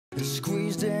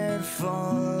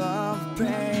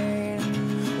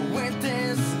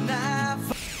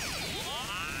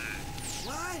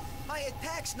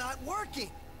It's not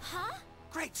working! Huh?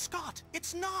 Great Scott,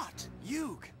 it's not!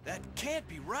 Yug, that can't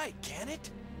be right, can it?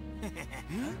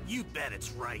 You bet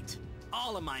it's right.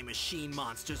 All of my machine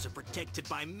monsters are protected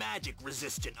by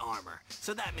magic-resistant armor,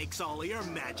 so that makes all of your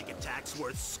magic attacks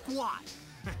worth squat.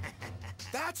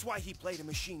 That's why he played a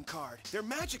machine card. They're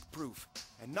magic-proof.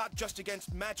 And not just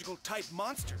against magical-type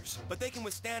monsters, but they can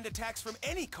withstand attacks from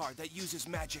any card that uses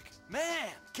magic. Man,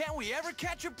 can't we ever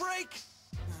catch a break?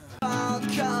 All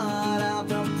caught up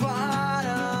the part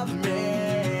of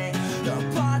me,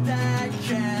 the part that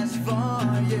cares for